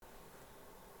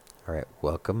All right,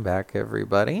 welcome back,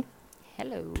 everybody.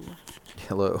 Hello.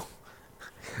 Hello.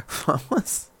 What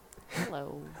was-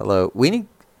 Hello. Hello. We need.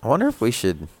 I wonder if we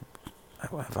should.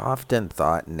 I've often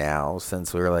thought now,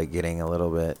 since we're like getting a little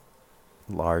bit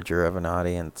larger of an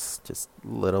audience, just a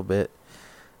little bit,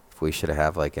 if we should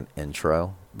have like an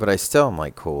intro. But I still am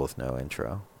like cool with no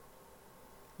intro.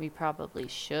 We probably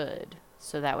should,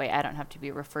 so that way I don't have to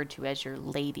be referred to as your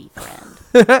lady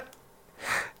friend.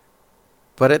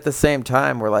 But at the same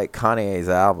time, we're like Kanye's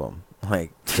album,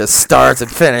 like just starts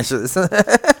and finishes.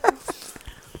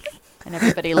 And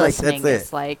everybody Like, that's listening it.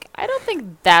 is like, I don't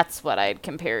think that's what I'd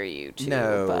compare you to,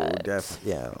 No, but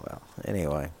yeah. Well,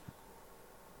 anyway.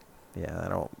 Yeah, I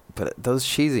don't. But those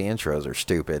cheesy intros are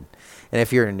stupid. And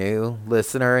if you're a new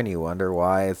listener and you wonder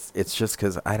why, it's just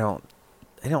because I don't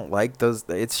like those.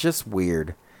 It's just weird.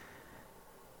 it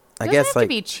I doesn't guess have to like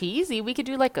be cheesy. We could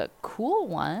do like a cool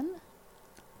one.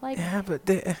 Like, yeah, but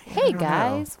I hey don't know.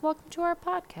 guys, welcome to our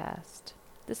podcast.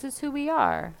 This is who we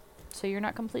are, so you're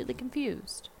not completely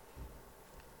confused.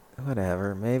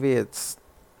 Whatever. Maybe it's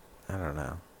I don't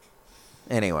know.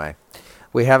 Anyway,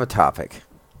 we have a topic.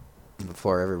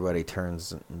 Before everybody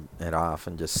turns it off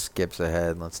and just skips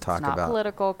ahead, let's It's talk not about.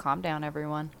 political. Calm down,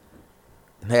 everyone.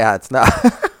 Yeah, it's not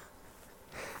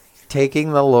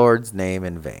taking the Lord's name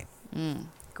in vain.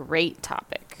 Great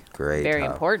topic. Great Very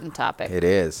topic. important topic. It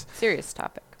is. Serious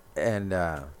topic. And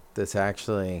this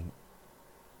actually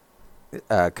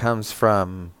comes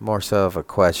from more so of a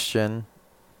question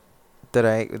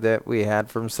that we had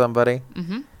from somebody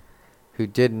Mm-hmm. who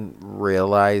didn't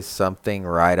realize something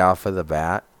right off of the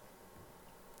bat,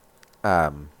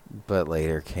 but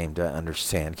later came to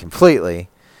understand completely.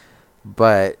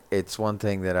 But it's one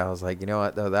thing that I was like, you know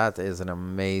what, though, that is an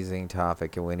amazing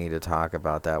topic, and we need to talk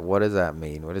about that. What does that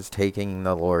mean? What does taking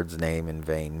the Lord's name in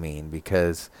vain mean?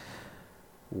 Because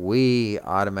we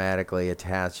automatically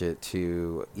attach it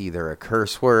to either a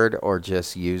curse word or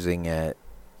just using it,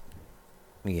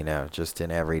 just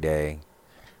in everyday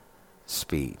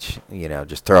speech,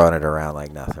 just throwing it around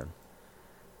like nothing.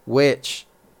 Which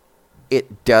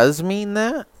it does mean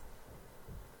that.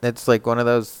 It's like one of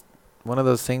those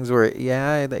things where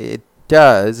yeah, it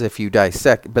does if you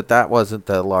dissect, but that wasn't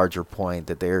the larger point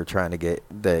that they were trying to get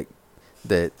that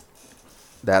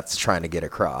that's trying to get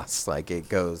across. Like it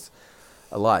goes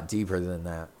a lot deeper than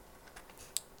that.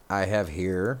 I have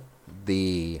here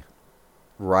the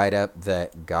write up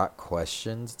that Got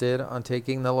Questions did on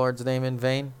taking the Lord's name in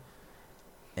vain.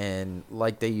 And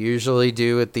like they usually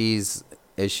do with these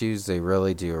issues, they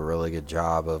really do a really good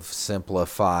job of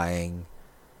simplifying,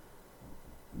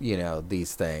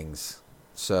 these things.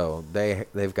 So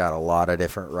they've got a lot of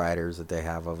different writers that they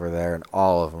have over there, and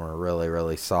all of them are really,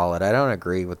 really solid. I don't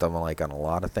agree with them like on a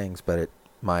lot of things, but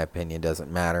my opinion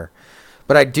doesn't matter.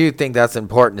 But I do think that's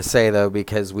important to say, though,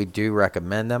 because we do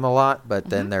recommend them a lot. But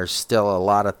then Mm-hmm. there's still a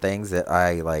lot of things that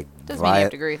I like. Doesn't mean you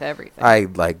have to agree with everything. I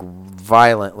like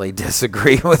violently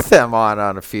disagree with them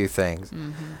on a few things.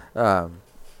 Mm-hmm.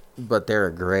 But they're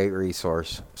a great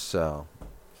resource. So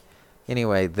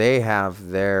anyway, they have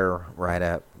their write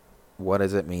up. What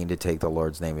does it mean to take the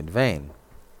Lord's name in vain?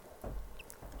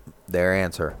 Their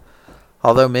answer.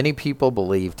 Although many people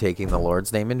believe taking the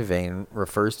Lord's name in vain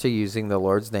refers to using the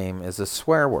Lord's name as a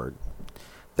swear word,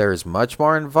 there is much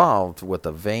more involved with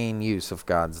the vain use of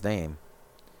God's name.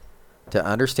 To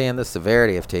understand the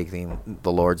severity of taking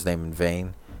the Lord's name in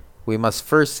vain, we must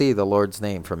first see the Lord's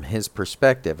name from his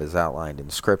perspective as outlined in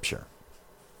Scripture.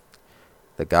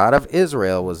 The God of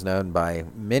Israel was known by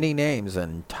many names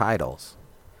and titles,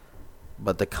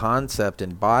 but the concept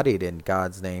embodied in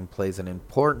God's name plays an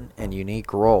important and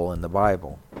unique role in the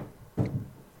Bible.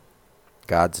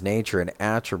 God's nature and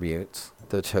attributes,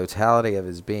 the totality of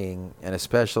his being, and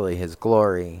especially his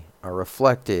glory, are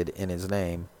reflected in his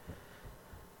name.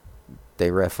 They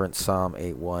reference Psalm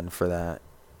 8:1 for that.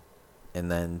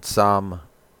 And then Psalm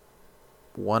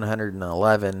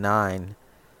 111:9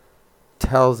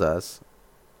 tells us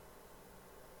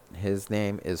his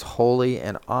name is holy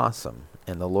and awesome.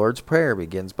 And the Lord's Prayer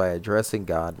begins by addressing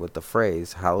God with the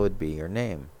phrase, "Hallowed be your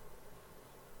name,"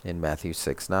 in Matthew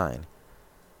 6:9.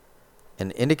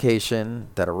 An indication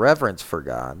that a reverence for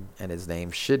God and his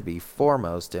name should be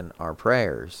foremost in our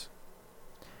prayers.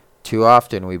 Too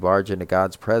often we barge into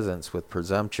God's presence with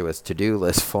presumptuous to-do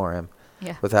lists for him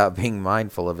Yeah. without being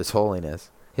mindful of his holiness,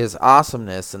 his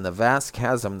awesomeness, and the vast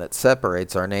chasm that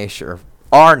separates our nature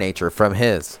from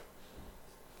his.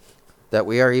 That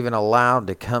we are even allowed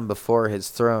to come before his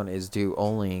throne is due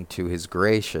only to his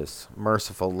gracious,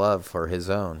 merciful love for his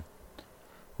own.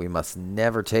 We must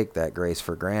never take that grace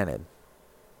for granted.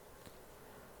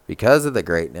 Because of the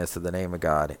greatness of the name of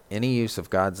God, any use of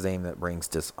God's name that brings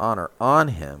dishonor on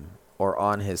him or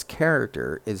on his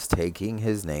character is taking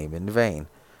his name in vain.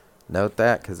 Note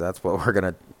that, because that's what we're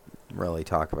going to really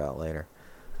talk about later.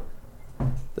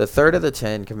 The third of the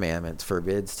 10 commandments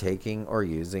forbids taking or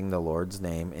using the Lord's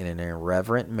name in an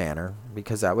irreverent manner,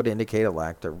 because that would indicate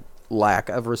a lack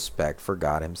of respect for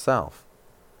God himself.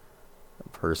 A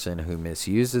person who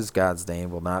misuses God's name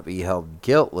will not be held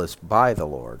guiltless by the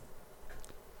Lord.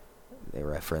 They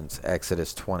reference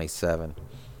Exodus 27.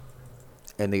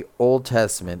 In the Old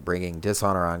Testament, bringing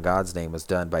dishonor on God's name was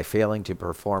done by failing to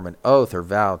perform an oath or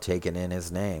vow taken in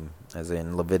his name, as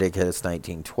in Leviticus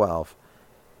 19:12.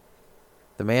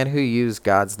 The man who used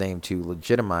God's name to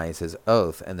legitimize his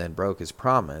oath and then broke his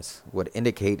promise would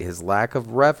indicate his lack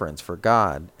of reverence for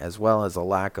God, as well as a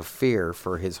lack of fear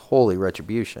for his holy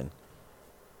retribution.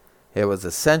 It was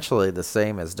essentially the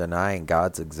same as denying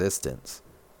God's existence.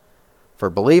 For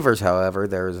believers, however,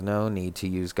 there is no need to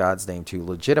use God's name to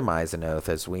legitimize an oath,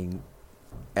 as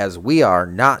we are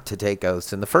not to take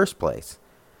oaths in the first place.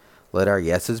 Let our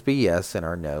yeses be yes and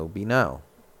our no be no.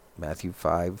 Matthew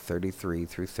 5:33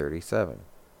 through 37.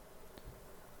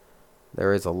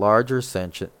 There is a larger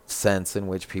sense in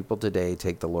which people today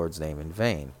take the Lord's name in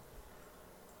vain.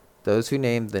 Those who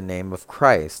name the name of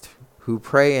Christ, who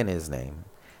pray in his name,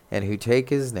 and who take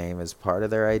his name as part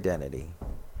of their identity,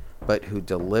 but who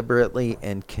deliberately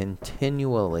and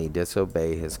continually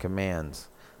disobey his commands,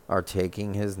 are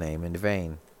taking his name in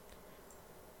vain.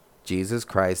 Jesus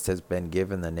Christ has been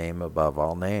given the name above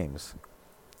all names,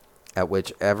 at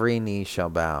which every knee shall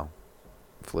bow.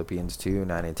 Philippians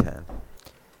 2:9 and 10.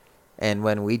 And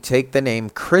when we take the name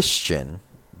Christian,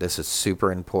 this is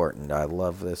super important. I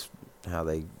love this, how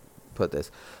they put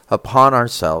this. Upon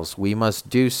ourselves, we must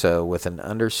do so with an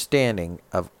understanding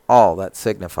of all that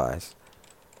signifies.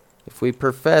 If we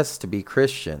profess to be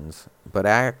Christians, but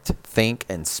act, think,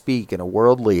 and speak in a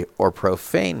worldly or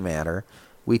profane manner,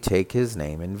 we take his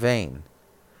name in vain.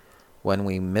 When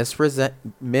we misrepresent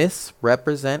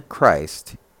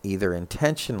Christ, either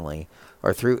intentionally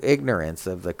or through ignorance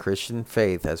of the Christian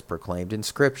faith as proclaimed in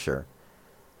Scripture,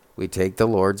 we take the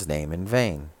Lord's name in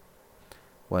vain.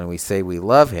 When we say we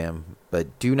love him,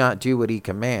 but do not do what he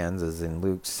commands, as in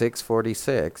Luke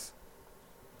 6:46,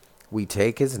 we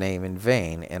take his name in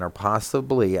vain and are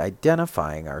possibly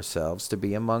identifying ourselves to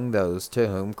be among those to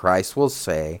whom Christ will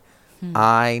say,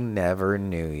 I never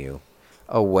knew you.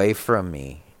 Away from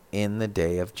me in the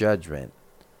day of judgment.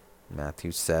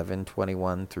 Matthew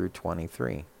 7:21 through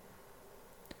 23.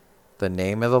 The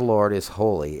name of the Lord is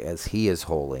holy as he is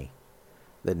holy.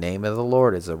 The name of the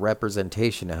Lord is a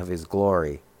representation of his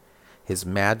glory, his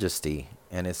majesty,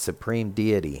 and his supreme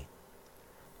deity.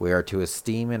 We are to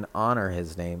esteem and honor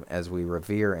his name as we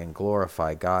revere and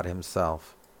glorify God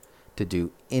himself. To do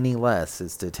any less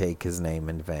is to take his name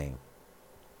in vain.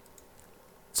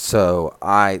 So,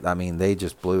 I mean, they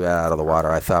just blew it out of the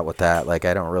water. I thought with that, I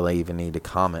don't really even need to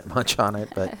comment much on it,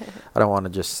 but I don't want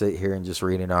to just sit here and just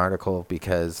read an article,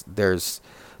 because there's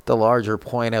the larger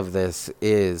point of this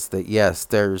is that, yes,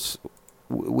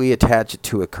 we attach it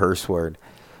to a curse word,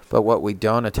 but what we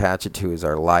don't attach it to is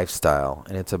our lifestyle,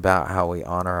 and it's about how we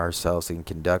honor ourselves and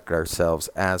conduct ourselves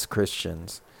as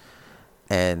Christians.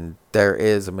 And there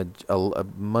is a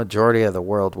majority of the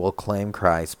world will claim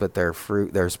Christ, but their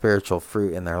spiritual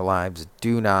fruit in their lives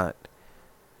do not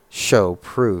show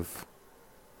proof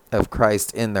of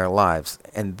Christ in their lives,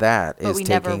 and that is taking. But we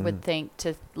never would think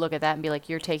to look at that and be like,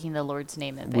 "You're taking the Lord's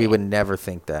name in vain." We would never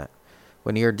think that.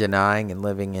 When you're denying and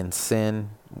living in sin,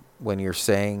 when you're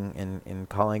saying and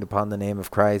calling upon the name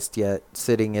of Christ, yet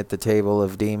sitting at the table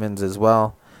of demons as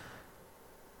well,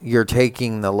 you're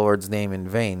taking the Lord's name in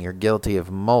vain. You're guilty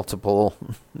of multiple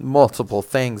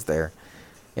things there.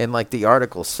 And like the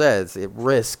article says,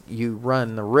 you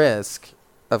run the risk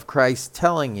of Christ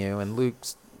telling you in Luke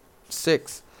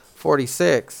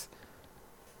 6:46,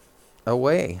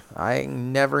 away, I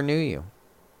never knew you.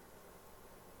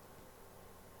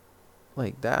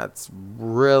 That's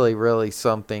really, really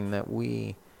something that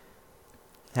we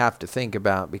have to think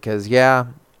about, because, yeah,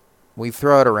 we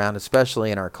throw it around, especially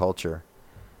in our culture.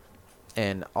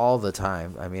 And all the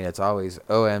time, I mean, it's always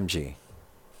OMG.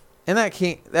 And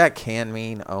that can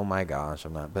mean, oh my gosh,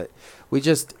 but we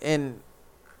just,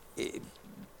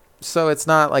 so it's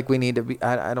not like we need to be,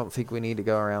 I don't think we need to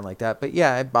go around like that. But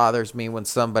yeah, it bothers me when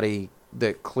somebody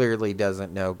that clearly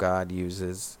doesn't know God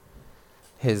uses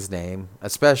his name,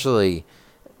 especially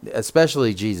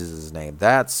Jesus' name. And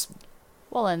that's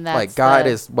God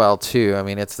is, well, too. I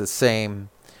mean, it's the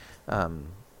same,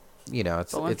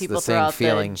 it's But when it's the people throw same out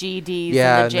feeling. the GDs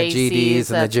Yeah, and the and the JCs, GDs and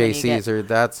the that's when you get. JCs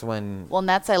that's when. Well, and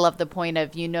that's I love the point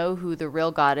of who the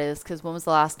real God is, because when was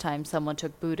the last time someone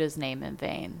took Buddha's name in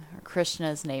vain or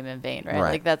Krishna's name in vain, right?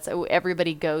 Right. Like that's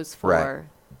everybody goes Right. for.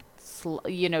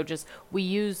 Just we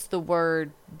use the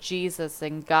word Jesus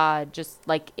and God just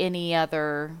like any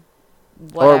other.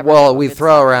 Or Whatever well, people we could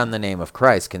throw say. around the name of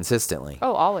Christ consistently.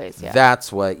 Oh, always, yeah.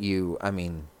 That's what you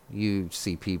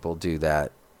see people do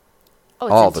that Oh,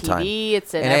 it's all in the time. TV.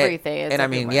 It's in And everything. It's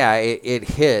everywhere. yeah, it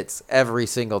hits every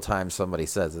single time somebody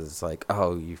says it. It's like,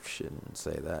 oh, you shouldn't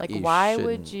say that. Like, You why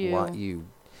would shouldn't- Why you? you?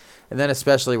 And then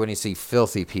especially when you see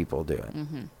filthy people do it,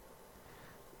 Mm-hmm.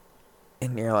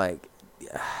 and you're like,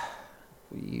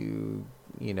 you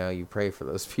pray for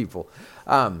those people.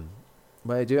 But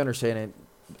I do understand it.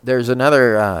 There's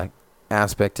another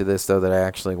aspect to this though that I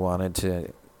actually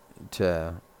wanted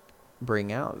to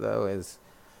bring out though is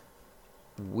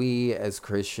we as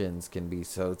Christians can be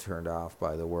so turned off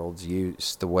by the world's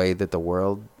use, the way that the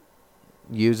world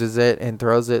uses it and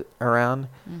throws it around,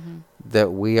 Mm-hmm.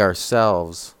 that we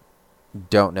ourselves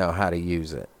don't know how to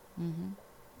use it. Mm-hmm.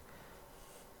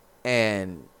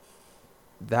 And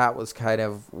that was kind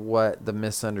of what the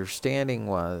misunderstanding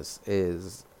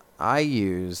is I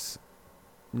use,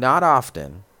 not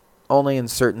often, only in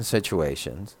certain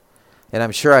situations, and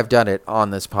I'm sure I've done it on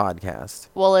this podcast.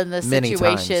 Well, and the Many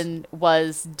situation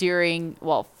was during,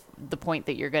 the point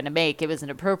that you're going to make, it was an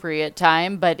appropriate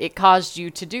time, but it caused you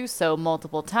to do so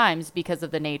multiple times because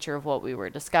of the nature of what we were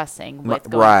discussing with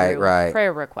going through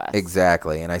prayer requests.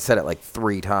 Exactly. And I said it like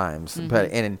 3 times,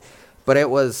 Mm-hmm. but it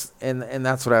was, and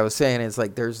that's what I was saying, is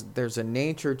like there's a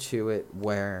nature to it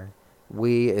where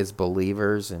we as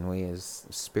believers and we as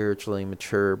spiritually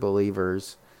mature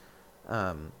believers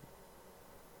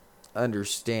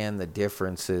understand the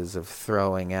differences of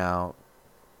throwing out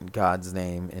God's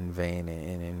name in vain,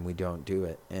 and we don't do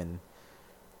it. And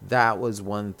that was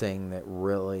one thing that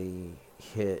really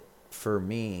hit for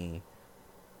me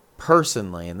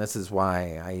personally, and this is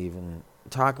why I even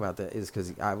talk about that, is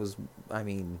because I was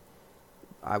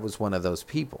one of those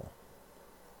people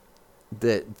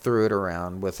that threw it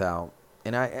around without,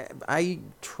 and I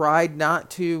tried not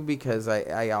to, because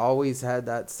I always had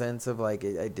that sense of like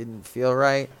I didn't feel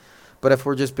right. But if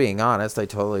we're just being honest, I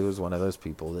totally was one of those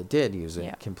people that did use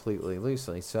it completely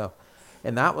loosely. So,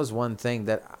 and that was one thing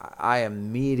that I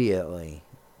immediately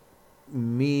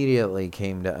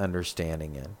came to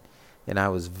understanding in. And I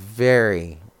was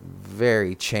very,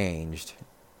 very changed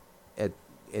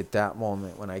at that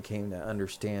moment when I came to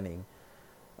understanding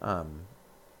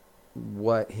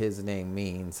what his name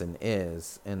means and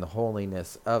is, and the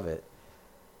holiness of it.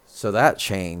 So that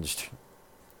changed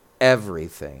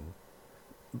everything.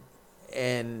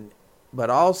 But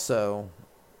also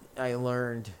I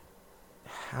learned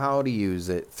how to use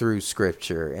it through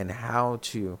scripture, and how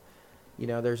to,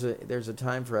 there's a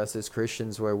time for us as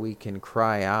Christians where we can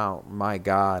cry out, my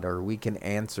God, or we can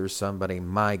answer somebody,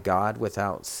 my God,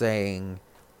 without thinking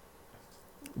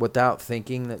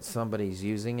that somebody's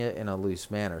using it in a loose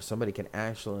manner. Somebody can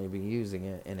actually be using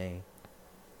it in a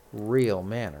real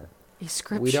manner. A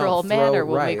scriptural manner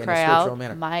when we cry out,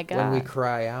 my God. When we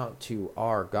cry out to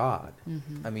our God.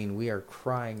 Mm-hmm. We are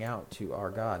crying out to our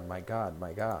God, my God,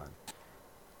 my God.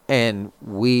 And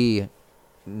we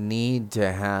need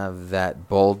to have that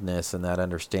boldness and that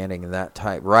understanding and that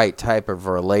right type of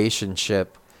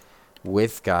relationship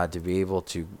with God to be able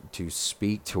to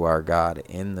speak to our God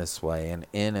in this way and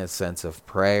in a sense of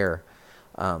prayer.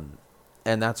 And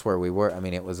that's where we were.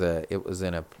 It was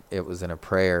in a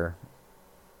prayer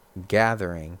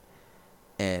gathering,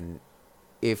 and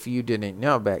if you didn't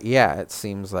know, but it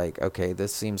seems like, okay,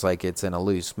 this seems like it's in a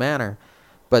loose manner,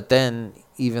 but then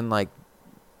even like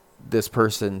this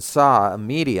person saw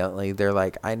immediately, they're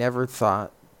like, I never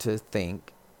thought to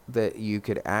think that you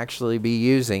could actually be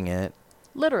using it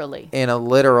literally in a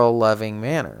literal loving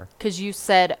manner, because you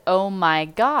said, oh my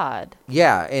God.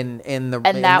 And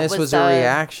this was a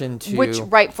reaction to, which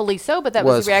rightfully so, but that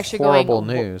was a reaction horrible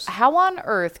going, news. How on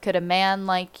earth could a man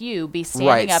like you be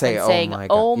standing up and saying,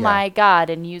 my God,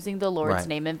 and using the Lord's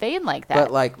name in vain like that?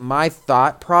 But like my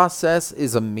thought process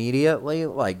is immediately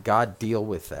like, God, deal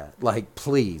with that. Like,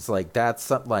 please, like that's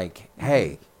like,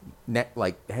 hey,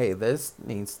 this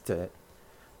needs to,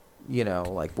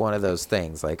 like one of those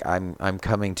things. Like I'm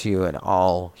coming to you in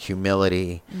all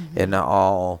humility, and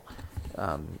all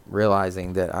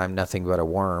realizing that I'm nothing but a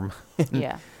worm.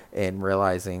 And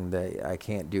realizing that I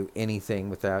can't do anything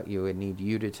without you, and need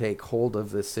you to take hold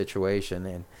of this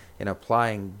situation, and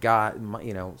applying God,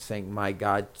 saying my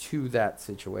God to that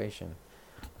situation.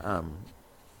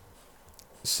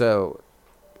 So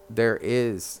there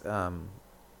is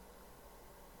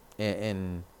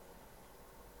And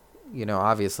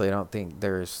obviously I don't think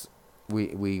there's,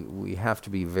 we have to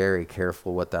be very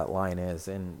careful what that line is,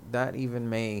 and that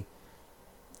even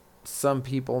some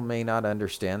people may not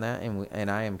understand that, and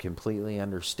I am completely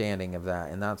understanding of that,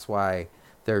 and that's why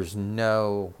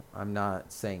I'm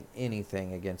not saying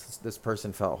anything against this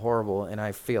person felt horrible, and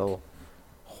I feel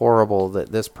horrible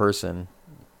that this person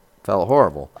felt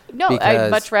horrible. No,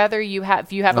 I'd much rather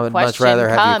if you have a question,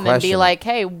 come and be like,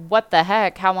 hey, what the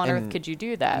heck? How on earth could you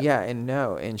do that? Yeah,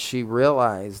 and she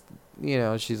realized,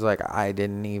 she's like, I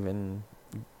didn't even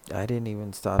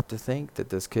stop to think that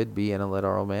this could be in a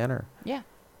literal manner. Yeah.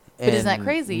 But isn't that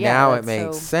crazy? Yeah. Now it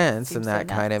makes sense, and that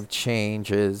kind of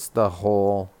changes the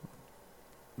whole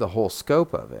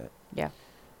scope of it. Yeah.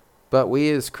 But we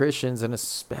as Christians, and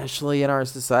especially in our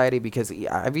society, because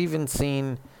I've even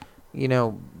seen,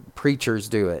 preachers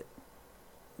do it,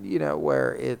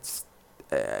 where it's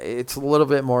a little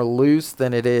bit more loose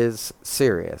than it is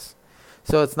serious.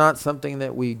 So it's not something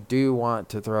that we do want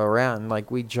to throw around.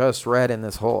 Like we just read in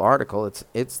this whole article,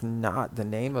 it's not, the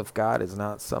name of God is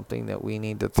not something that we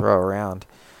need to throw around.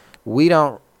 We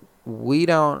don't,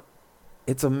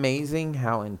 it's amazing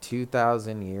how in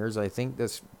 2,000 years, I think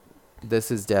this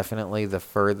is definitely the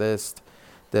furthest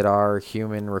that our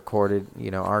human recorded,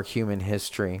 our human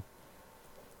history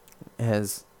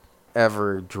has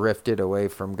ever drifted away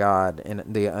from God and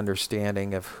the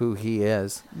understanding of who he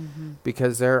is. Mm-hmm.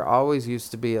 Because there always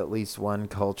used to be at least one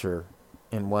culture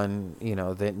and one,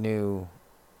 that knew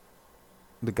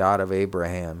the God of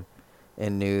Abraham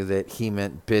and knew that he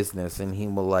meant business and he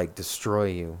will destroy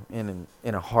you in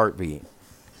a heartbeat.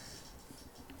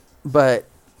 But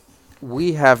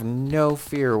we have no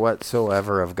fear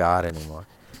whatsoever of God anymore.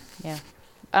 Yeah.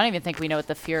 I don't even think we know what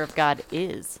the fear of God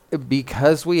is.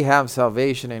 Because we have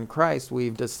salvation in Christ,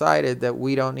 we've decided that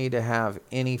we don't need to have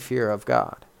any fear of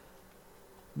God.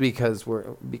 Because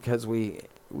we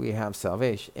have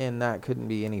salvation, and that couldn't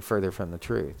be any further from the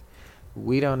truth.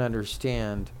 We don't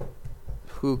understand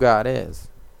who God is.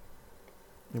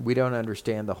 We don't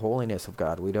understand the holiness of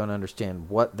God. We don't understand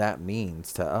what that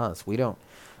means to us. We don't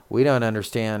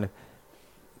understand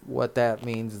what that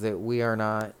means, that we are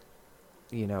not,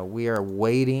 we are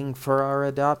waiting for our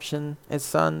adoption as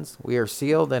sons. We are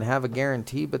sealed and have a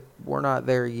guarantee, but we're not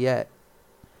there yet.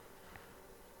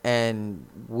 And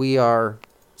we are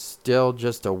still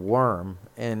just a worm.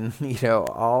 And,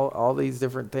 all these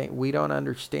different things. We don't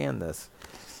understand this.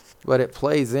 But it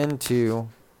plays into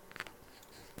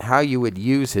how you would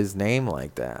use his name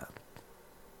like that.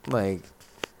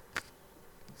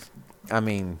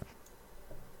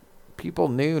 People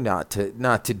knew not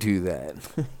to do that.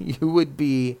 You would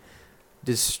be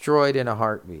destroyed in a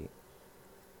heartbeat.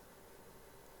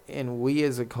 And we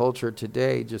as a culture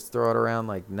today just throw it around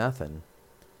like nothing.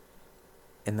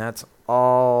 And that's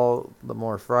all the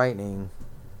more frightening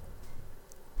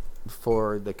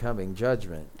for the coming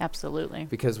judgment. Absolutely.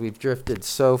 Because we've drifted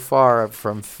so far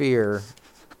from fear,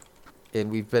 and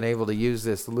we've been able to use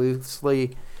this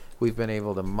loosely. We've been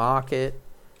able to mock it.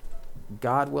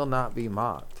 God will not be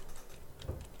mocked.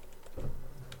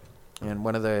 And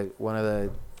one of the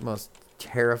most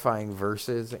terrifying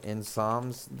verses in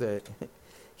Psalms, that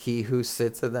he who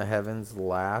sits in the heavens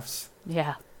laughs.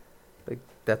 Yeah.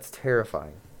 That's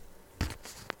terrifying.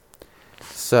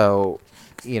 So,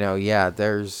 we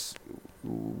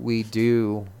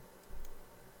do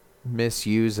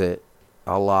misuse it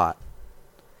a lot.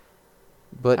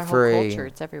 But our whole culture,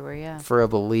 it's everywhere, yeah. For a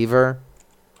believer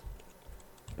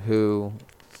who,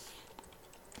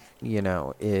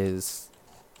 is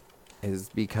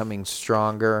becoming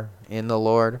stronger in the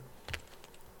Lord,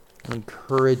 I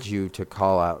encourage you to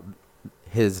call out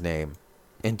his name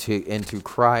and to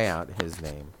cry out his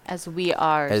name. As we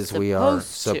are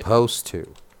supposed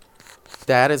to.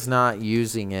 That is not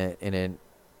using it in a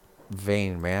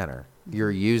vain manner. Mm-hmm.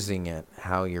 You're using it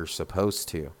how you're supposed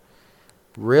to.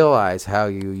 Realize how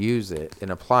you use it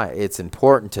and apply it. It's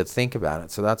important to think about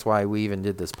it. So that's why we even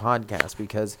did this podcast,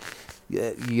 because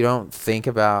you don't think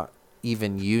about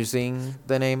even using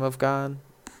the name of God.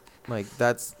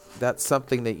 That's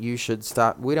something that you should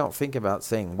stop. We don't think about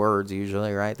saying words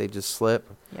usually, right? They just slip.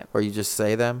 Yep. Or you just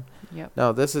say them. Yep.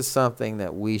 No, this is something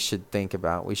that we should think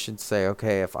about. We should say,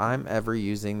 okay, if I'm ever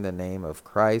using the name of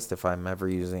Christ, if I'm ever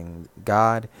using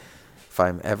God, if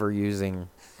I'm ever using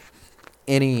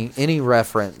any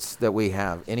reference that we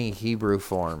have, any Hebrew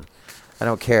form, I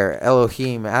don't care,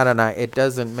 Elohim, Adonai, it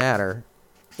doesn't matter,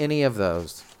 any of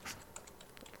those.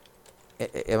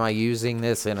 Am I using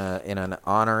this in an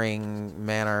honoring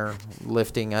manner,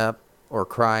 lifting up or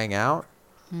crying out?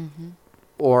 Mm-hmm.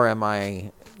 Or am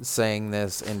I saying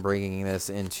this and bringing this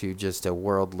into just a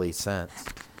worldly sense?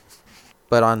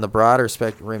 But on the broader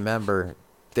spectrum, remember,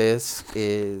 this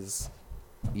is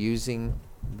using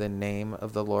the name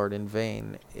of the Lord in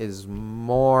vain is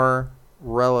more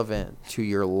relevant to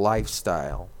your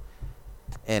lifestyle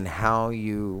and how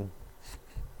you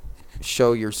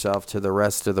show yourself to the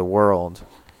rest of the world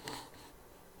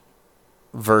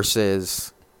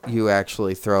versus you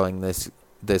actually throwing this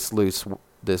loose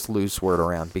word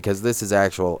around, because this is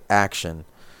actual action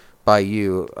by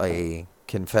you, a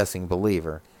confessing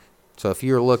believer. So if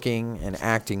you're looking and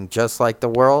acting just like the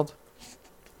world,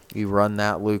 you run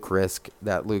that Luke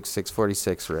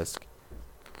 6:46 risk.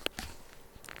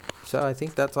 So I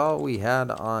think that's all we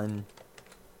had on.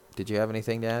 Did you have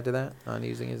anything to add to that on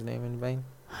using his name in vain,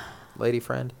 lady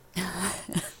friend?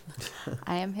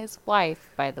 I am his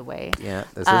wife, by the way. Yeah,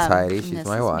 this is Heidi. She's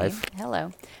my wife. Me.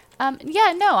 Hello.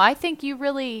 Yeah, no, I think you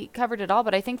really covered it all,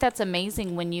 but I think that's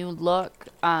amazing when you look.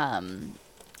 I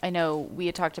know we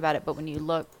had talked about it, but when you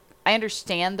look, I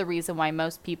understand the reason why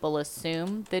most people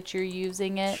assume that you're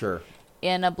using it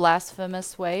in a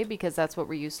blasphemous way, because that's what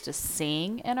we're used to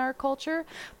seeing in our culture.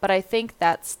 But I think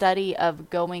that study of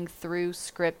going through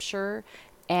Scripture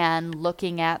and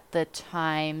looking at the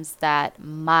times that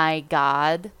my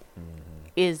God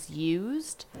is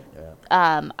used,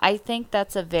 I think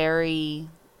that's a very...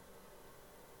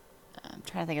 I'm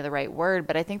trying to think of the right word,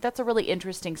 but I think that's a really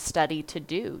interesting study to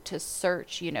do, to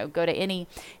search, go to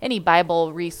any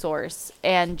Bible resource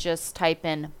and just type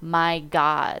in my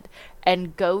God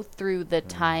and go through the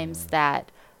times that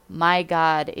my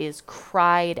God is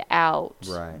cried out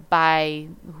by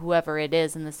whoever it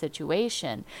is in the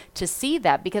situation, to see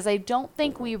that, because I don't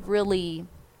think we really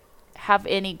have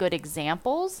any good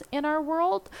examples in our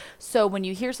world. So when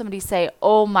you hear somebody say,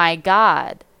 oh my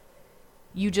God,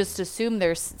 you just assume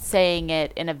they're saying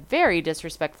it in a very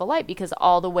disrespectful light, because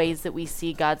all the ways that we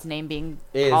see God's name being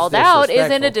called out is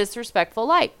in a disrespectful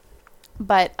light.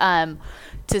 But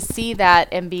to see that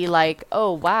and be like,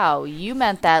 oh, wow, you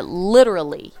meant that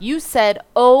literally. You said,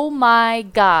 oh, my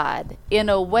God, in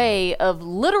a way of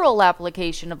literal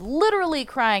application, of literally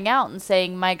crying out and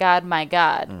saying, my God,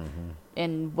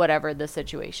 in whatever the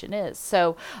situation is.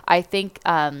 So I think...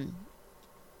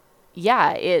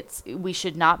 we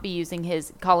should not be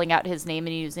calling out his name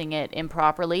and using it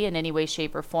improperly in any way,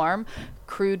 shape, or form.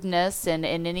 Crudeness and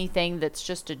anything that's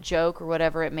just a joke or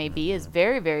whatever it may be is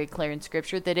very, very clear in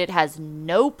Scripture that it has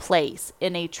no place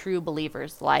in a true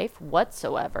believer's life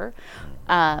whatsoever.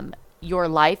 Your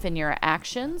life and your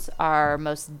actions are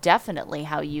most definitely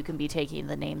how you can be taking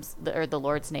the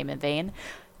Lord's name in vain.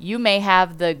 You may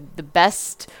have the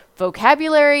best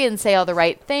vocabulary and say all the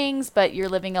right things, but you're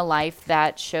living a life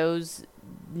that shows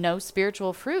no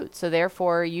spiritual fruit. So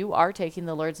therefore, you are taking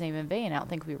the Lord's name in vain. I don't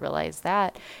think we realize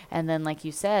that. And then, like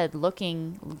you said,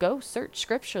 go search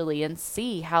scripturally and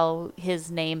see how his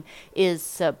name is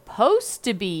supposed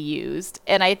to be used.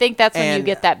 And I think that's when you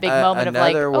get that big moment of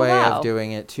like, oh, wow. Another way of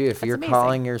doing it, too, if you're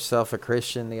calling yourself a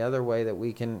Christian, the other way that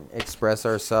we can express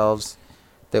ourselves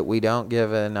that we don't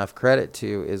give enough credit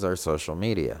to is our social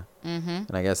media. And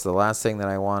I guess the last thing that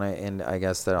I want to end,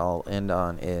 I'll end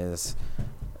on is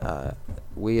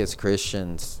we as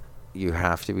Christians, you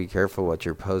have to be careful what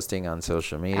you're posting on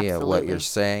social media, what you're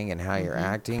saying and how you're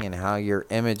acting and how your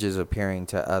image is appearing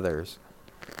to others,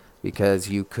 because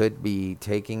you could be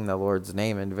taking the Lord's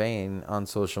name in vain on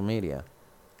social media.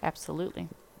 Absolutely.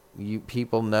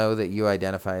 People know that you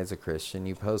identify as a Christian.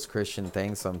 You post Christian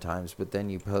things sometimes, but then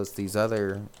you post these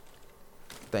other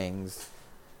things,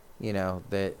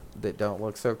 that don't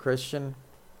look so Christian.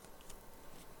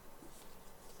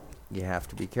 You have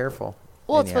to be careful.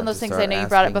 Well, it's one of those things, I know you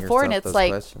brought it before, and it's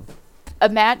like,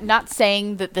 not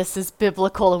saying that this is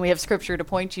biblical and we have Scripture to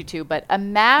point you to, but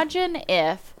imagine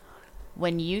if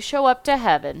when you show up to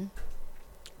heaven,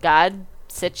 God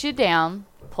sits you down,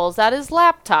 pulls out his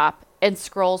laptop, and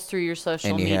scrolls through your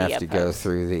social media And you have to go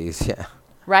through these,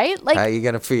 Right? Like, how are you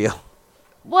going to feel?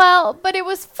 Well, but it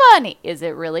was funny. Is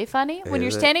it really funny? When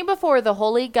you're standing before the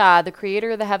holy God, the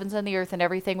creator of the heavens and the earth and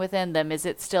everything within them, is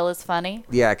it still as funny?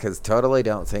 Yeah, because totally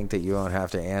don't think that you won't have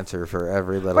to answer for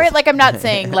every little... Right, like I'm not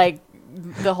saying like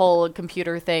the whole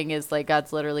computer thing is like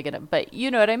God's literally going to... But you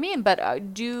know what I mean? But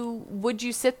would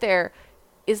you sit there...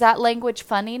 Is that language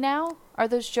funny now? Are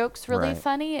those jokes really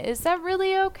funny? Is that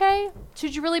really okay?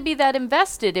 Should you really be that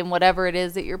invested in whatever it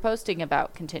is that you're posting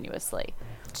about continuously?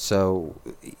 So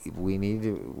we need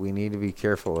to be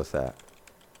careful with that,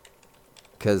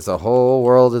 because the whole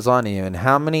world is on you. And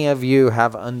how many of you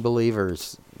have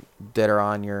unbelievers that are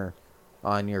on your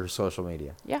social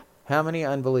media? Yeah. How many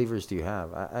unbelievers do you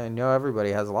have? I know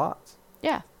everybody has lots.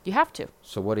 Yeah, you have to.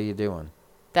 So what are you doing?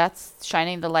 That's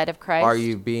shining the light of Christ. Are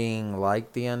you being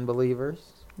like the unbelievers?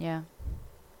 Yeah.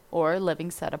 Or living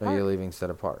set apart. Or you're living set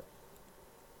apart.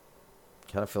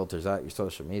 Kind of filters out your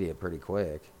social media pretty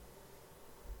quick.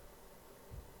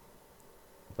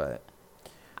 But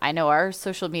I know our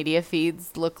social media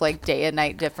feeds look like day and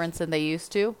night difference than they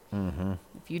used to. Mm-hmm.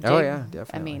 If you dig, oh yeah,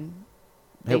 definitely. I mean,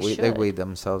 they weed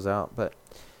themselves out. But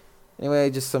anyway,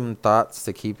 just some thoughts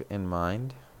to keep in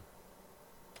mind.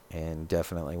 And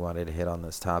definitely wanted to hit on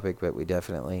this topic, but we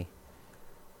definitely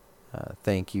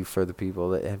thank you for the people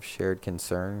that have shared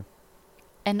concern.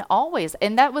 And always,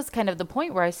 and that was kind of the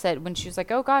point where I said, when she was like,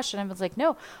 oh gosh, and I was like,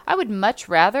 no, I would much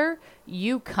rather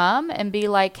you come and be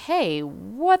like, hey,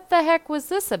 what the heck was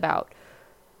this about?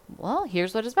 Well,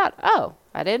 here's what it's about. Oh,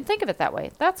 I didn't think of it that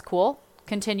way. That's cool.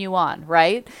 Continue on,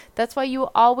 right? That's why you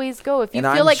always go. If you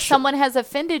feel like someone has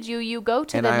offended you, you go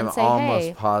to them and say, hey. And I'm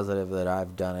almost positive that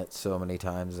I've done it so many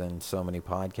times in so many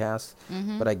podcasts,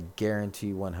 but I guarantee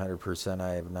you 100%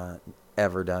 I have not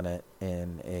ever done it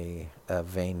in a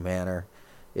vain manner.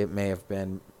 It may have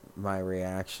been my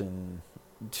reaction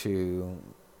to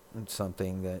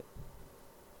something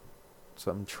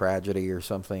some tragedy or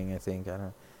something, I think. I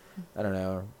don't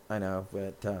know. I know,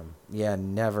 but yeah,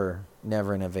 never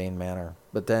in a vain manner.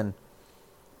 But then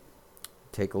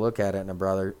take a look at it in a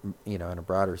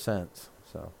broader sense.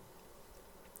 So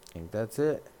I think that's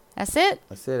it. That's it.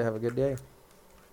 Have a good day.